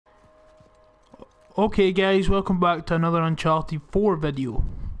Okay guys, welcome back to another Uncharted 4 video.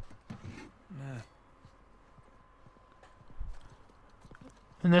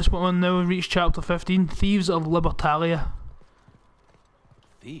 In this one now we've reached chapter 15, Thieves of Libertalia.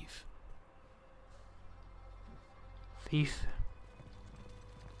 Thief? Thief.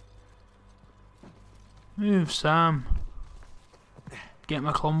 Move, Sam. Get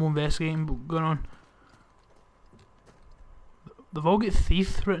my Columbo investigating going on. They've all got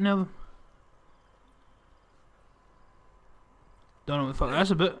thief written in them. Don't know what the fuck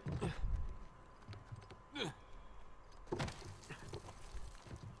that's about.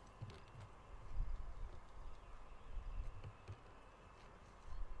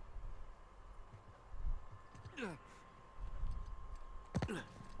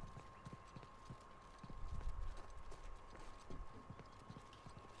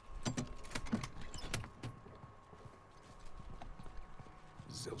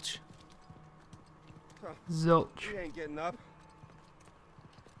 Zilch. Zilch. You ain't getting up.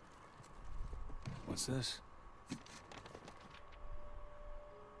 What's this?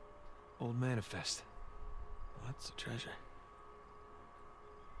 Old manifest. What's a treasure?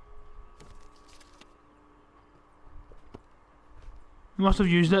 You must have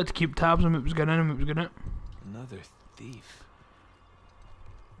used it to keep tabs on what was going in and what was going out. Another thief.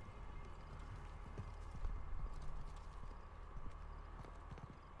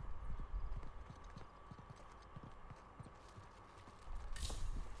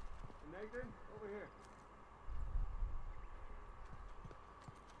 Nathan, over here.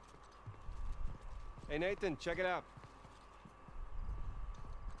 Hey Nathan, check it out.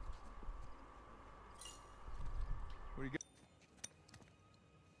 What do you got?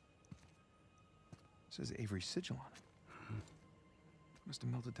 Says Avery's sigil on it. Must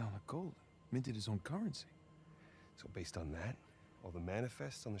have melted down the gold, minted his own currency. So based on that, all the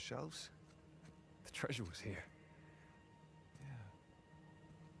manifests on the shelves, the treasure was here.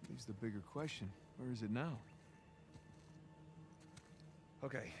 Yeah. Leaves the bigger question. Where is it now?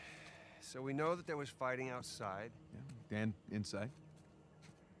 Okay, so we know that there was fighting outside. Yeah. Dan, inside.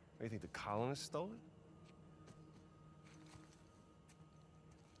 Do you think the colonists stole it?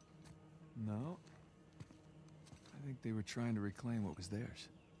 No. I think they were trying to reclaim what was theirs.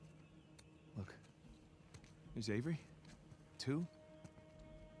 Look. There's Avery. 2.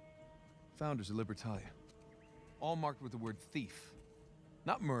 Founders of Libertalia. All marked with the word thief.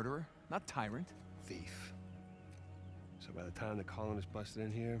 Not murderer, not tyrant. Thief. So by the time the colonists busted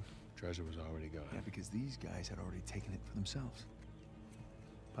in here, treasure was already gone. Yeah, because these guys had already taken it for themselves.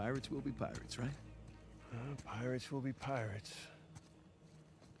 Pirates will be pirates, right? Pirates will be pirates.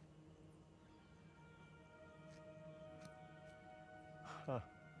 Huh.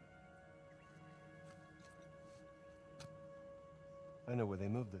 I know where they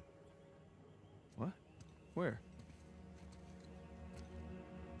moved it. What? Where?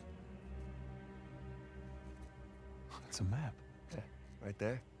 It's a map. Yeah, right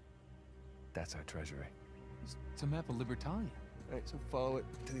there. That's our treasury. It's a map of Libertalia. Right, so follow it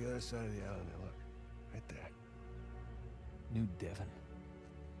to the other side of the island there, look. Right there. New Devon.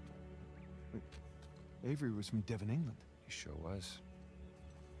 Wait, Avery was from Devon, England. He sure was.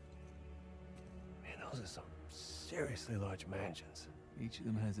 Man, those are some seriously large mansions. Each of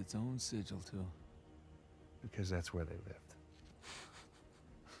them has its own sigil, too. Because that's where they lived.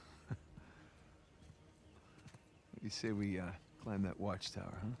 You say we climb that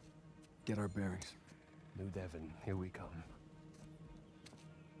watchtower, huh? Get our bearings. New Devon, here we come.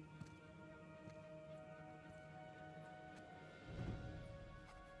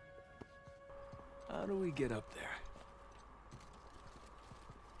 How do we get up there?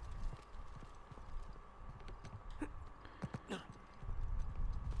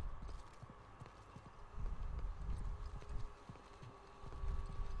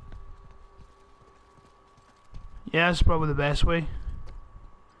 Yeah, that's probably the best way.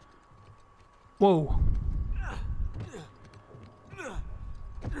 Whoa.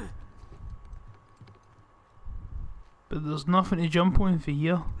 But there's nothing to jump on for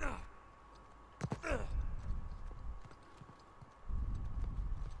here.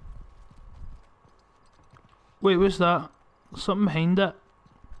 Wait, what's that? Something behind it.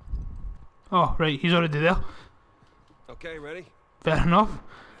 Oh, right, he's already there. Okay, ready? Fair enough.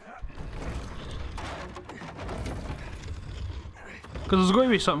 Because there's going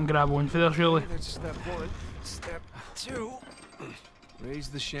to be something grab on for there, surely. That's step 1. Step 2. Raise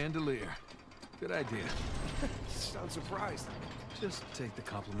the chandelier. Good idea. Sound surprised. Just take the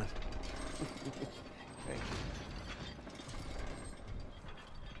compliment. Thank you.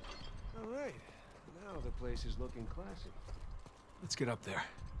 All right. Now the place is looking classy. Let's get up there.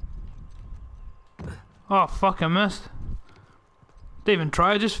 Oh fuck, I missed. Didn't even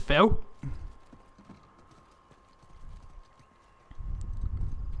try, I just fell.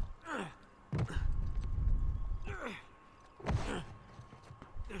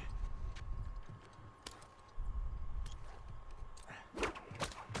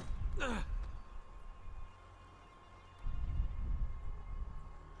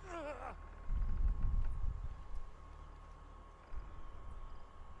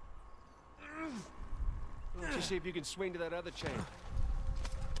 Just see if you can swing to that other chain.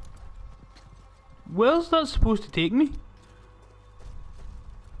 Where's that supposed to take me?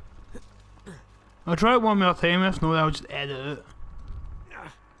 I'll try it one more time, if not I'll just edit it.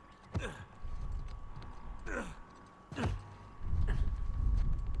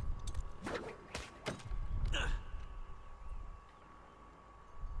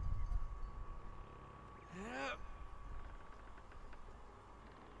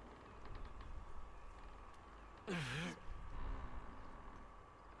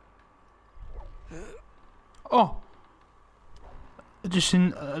 Oh! I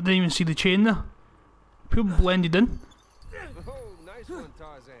didn't even see the chain there. People blended in. Oh, nice one,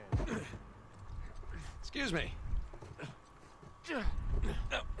 Tarzan. Excuse me.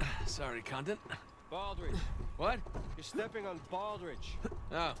 Sorry, content. Baldridge. What? You're stepping on Baldridge.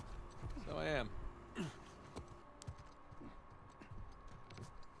 Oh, so I am.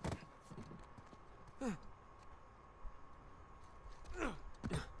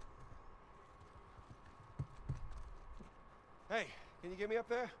 Hey, can you get me up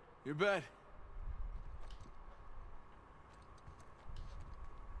there? You bet.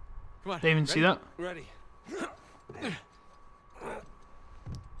 Come on. Didn't even see that. Ready.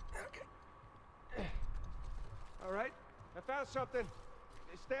 All right, I found something.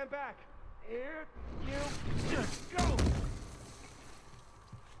 Stand back. Here you go.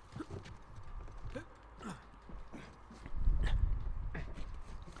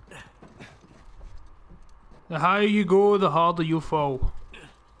 The higher you go, the harder you fall.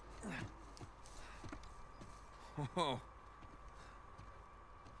 Oh.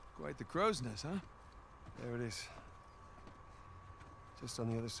 Quite the crow's nest, huh? There it is. Just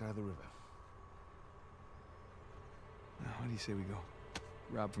on the other side of the river. Now, what do you say we go?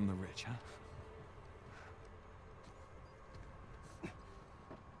 Rob from the rich, huh?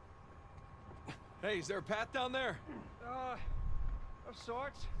 Hey, is there a path down there? Of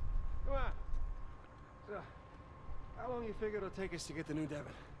sorts. Come on. So, how long you figure it'll take us to get to New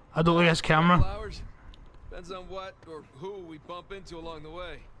Devon? I don't like this Couple camera. hours. Depends on what or who we bump into along the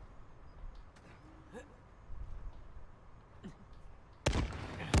way.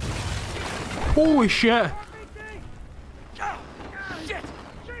 Holy shit! Shit!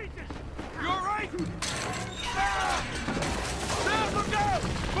 Jesus! You alright? Sam, look out!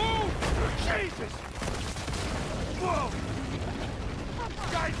 Move! Jesus! Whoa!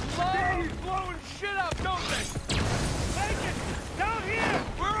 Guys love blowing shit up, don't they? Lincoln! Down here!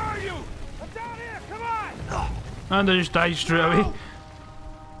 Where are you? I'm down here! Come on! And I just died straight away.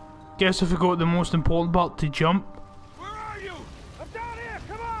 Guess I forgot the most important part to jump. Where are you? I'm down here!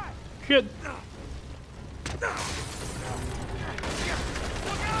 Come on! Shit! Look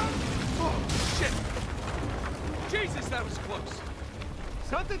out! Oh, shit! Jesus, that was close.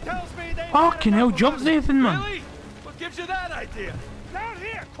 Something tells me they. Fucking hell, jump Nathan, man! Really? What gives you that idea? Down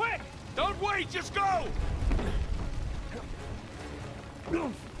here, quick! Don't wait, just go!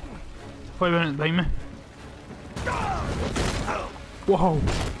 Wait a minute, behind me. Whoa!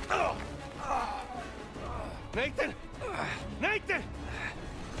 Nathan! Nathan!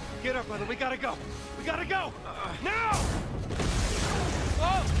 Get up, brother. We gotta go. We gotta go. Now!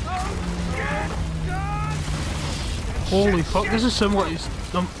 Holy fuck, this is similar to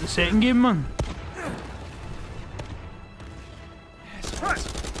the second game, man.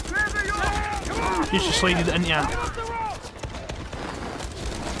 Just slided it into ya.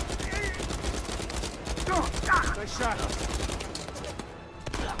 Nice shot.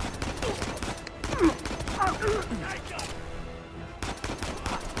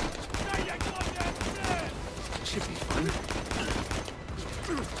 Should be fun.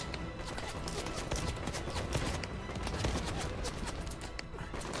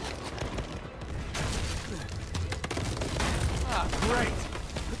 Ah, great.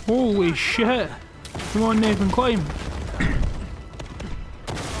 Holy shit! Come on, Nathan, climb.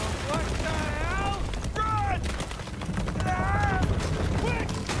 What the hell? Run! Ah, quick!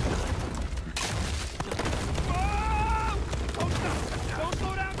 Whoa! Don't stop! Don't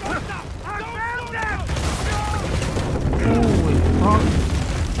slow down! Don't stop! Don't slow down! Holy fuck.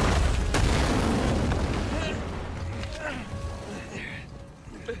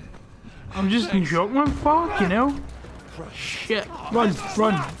 I'm just in shock, man. Fuck, you know. Shit. Run,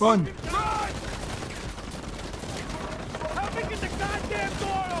 run, run. Help me get the goddamn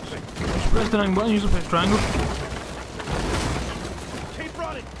door open! Just press the wrong button, use the press triangle. Keep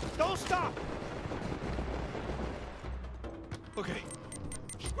running! Don't stop! Okay.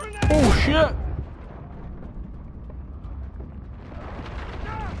 Oh shit!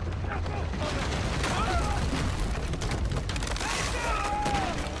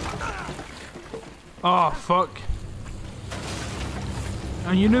 Oh fuck.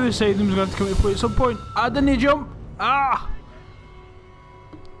 And you knew the side of them was going to come into play at some point. I didn't jump! Ah!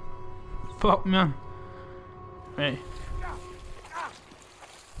 Fuck, man. Right.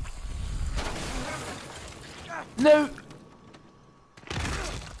 No!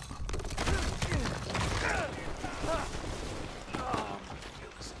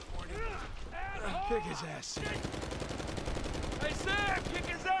 Kick his ass. Hey Sam, kick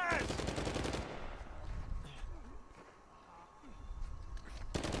his ass!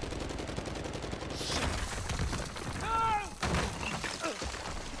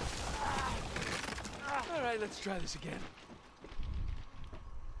 All right, let's try this again.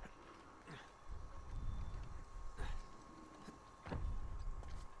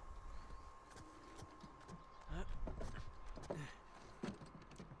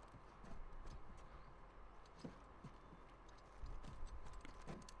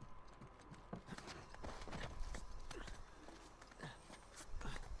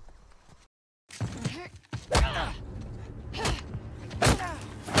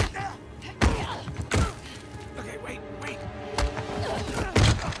 Okay, wait.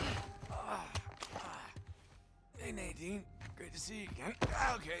 Hey, Nadine. Great to see you again.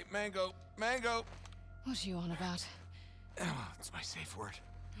 Okay, mango. What are you on about? Oh, it's my safe word.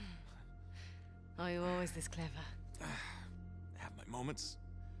 Are you always this clever? Have my moments.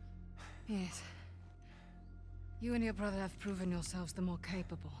 Yes. You and your brother have proven yourselves the more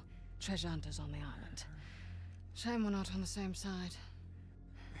capable treasure hunters on the island. Shame we're not on the same side.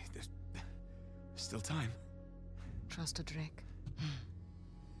 Hey, there's still time. Trust a Drake.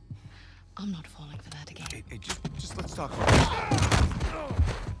 I'm not falling for that again. Hey, just let's talk.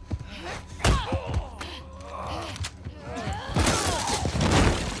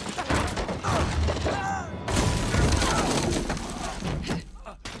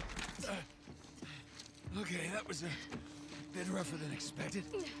 Okay, that was a bit rougher than expected.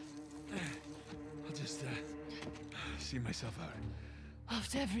 I'll just see myself out.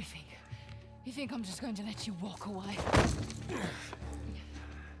 After everything, you think I'm just going to let you walk away?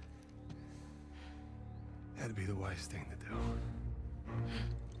 That'd be the wise thing to do.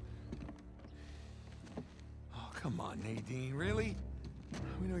 Oh, come on, Nadine, really?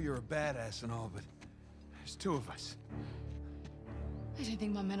 We know you're a badass and all, but there's two of us. I don't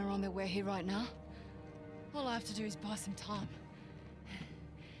think my men are on their way here right now. All I have to do is buy some time.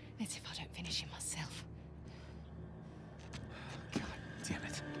 Let's see if I don't finish him myself. God damn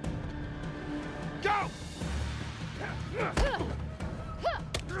it. Go!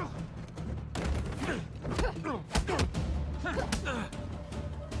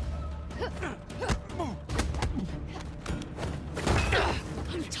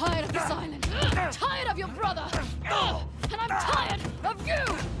 I'm tired of this island. I'm tired of your brother. And I'm tired of you.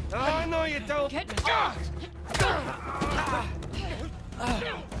 I know you don't. Get off!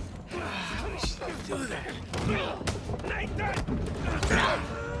 Do that.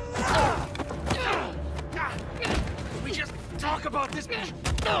 Can we just talk about this?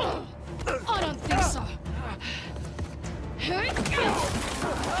 I don't think so.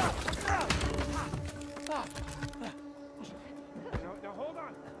 Now hold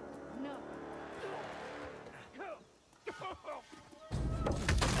on. No.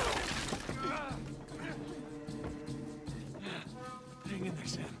 Hang in there,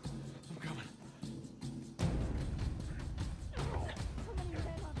 Sam. I'm coming.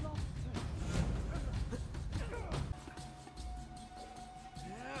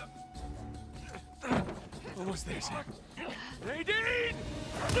 Almost there, Sam. Nadine!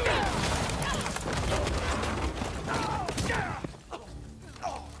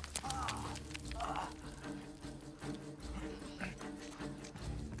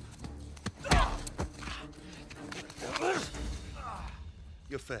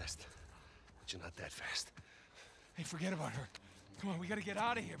 You're fast, but you're not that fast. Hey, forget about her. Come on, we gotta get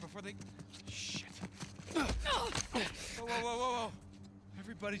out of here before they... Shit. Whoa.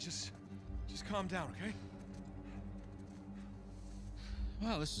 Everybody just calm down, okay?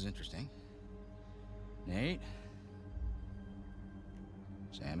 Well, this is interesting. Nate?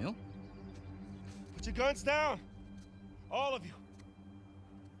 Samuel? Put your guns down. All of you.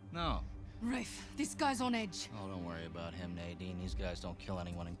 No. Rafe, this guy's on edge. Oh, don't worry about him, Nadine. These guys don't kill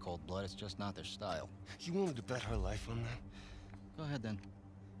anyone in cold blood. It's just not their style. You wanted to bet her life on that? Go ahead, then.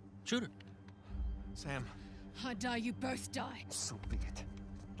 Shoot her. Sam. I die, you both die. So be it.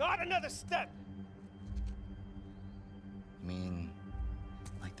 Not another step! I mean,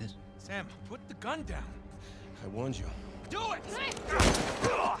 like this? Sam, put the gun down. I warned you. Do it!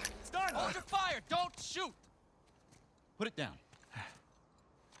 It's done! Hold your fire! Don't shoot! Put it down.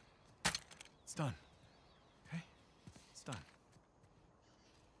 It's done. Okay? It's done.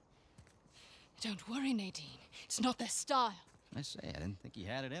 Don't worry, Nadine. It's not their style. I say, I didn't think he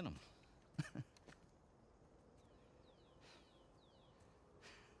had it in him.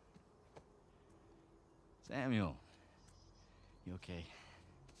 Samuel, you okay?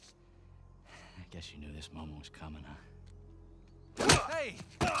 I guess you knew this moment was coming, huh? Hey!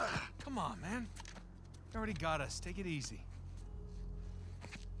 Come on, man. You already got us. Take it easy.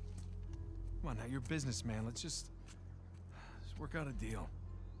 Come on now, you're a businessman. Let's just work out a deal.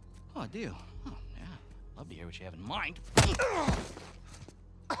 Oh, a deal. Oh, yeah. Love to hear what you have in mind.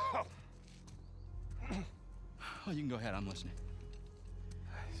 Oh, you can go ahead. I'm listening.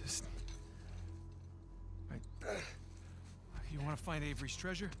 Just... Right. You want to find Avery's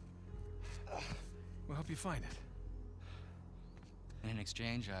treasure? We'll help you find it. And in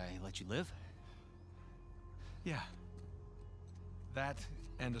exchange, I let you live? Yeah. That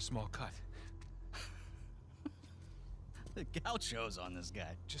and a small cut. The gaucho's on this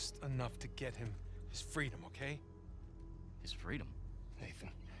guy. Just enough to get him his freedom, okay? His freedom.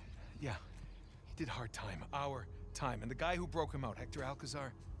 Nathan. Yeah. He did hard time. Our time. And the guy who broke him out, Hector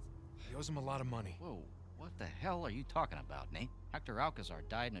Alcazar, he owes him a lot of money. Whoa, what the hell are you talking about, Nate? Hector Alcazar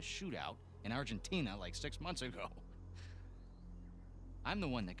died in a shootout in Argentina like 6 months ago. I'm the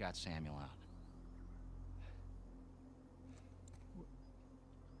one that got Samuel out.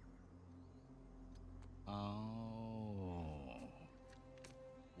 Oh.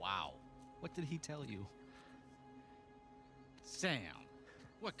 Wow. What did he tell you? Sam,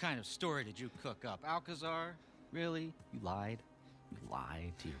 what kind of story did you cook up? Alcazar? Really? You lied? You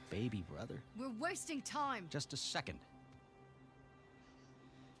lied to your baby brother? We're wasting time. Just a second.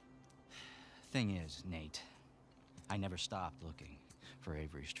 Thing is, Nate, I never stopped looking for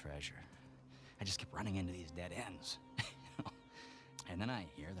Avery's treasure. I just kept running into these dead ends. And then I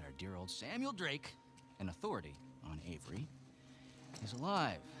hear that our dear old Samuel Drake, an authority on Avery, is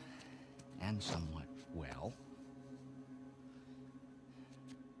alive and somewhat well.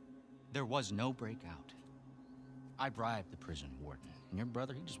 There was no breakout. I bribed the prison warden, and your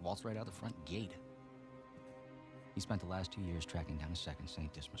brother, he just waltzed right out the front gate. He spent the last 2 years tracking down a second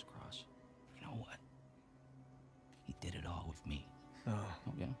St. Dismas cross. You know what? He did it all with me. Oh.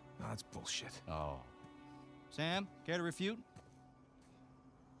 Oh, yeah? No, that's bullshit. Oh. Sam, care to refute?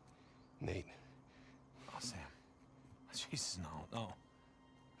 Nate. Oh, Sam. Jesus, no, no.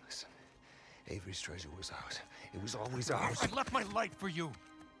 Listen. Avery's treasure was ours. It was always ours. I left my life for you.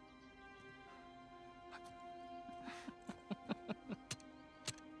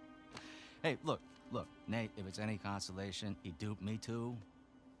 Hey, look, Nate, if it's any consolation, he duped me too.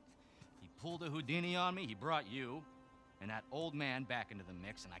 He pulled a Houdini on me, he brought you and that old man back into the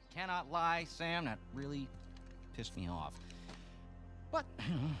mix, and I cannot lie, Sam, that really pissed me off. But,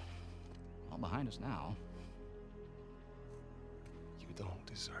 all behind us now. You don't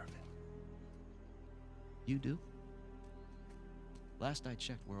deserve it. You do? Last I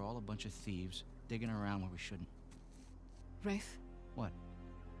checked, we're all a bunch of thieves, digging around where we shouldn't. Rafe, What?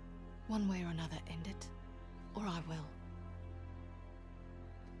 one way or another, end it, or I will.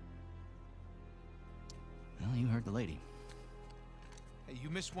 Well, you heard the lady. Hey, you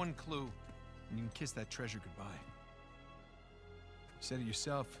miss one clue, and you can kiss that treasure goodbye. You said it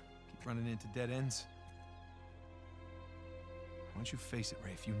yourself, keep running into dead ends. Why don't you face it,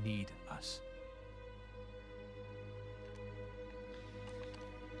 Rafe? You need us.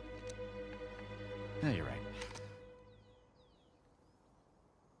 Yeah, you're right.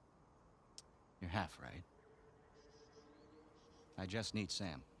 You're half right. I just need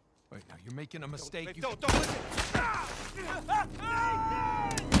Sam. Wait, now you're making a mistake. Don't listen! Ah!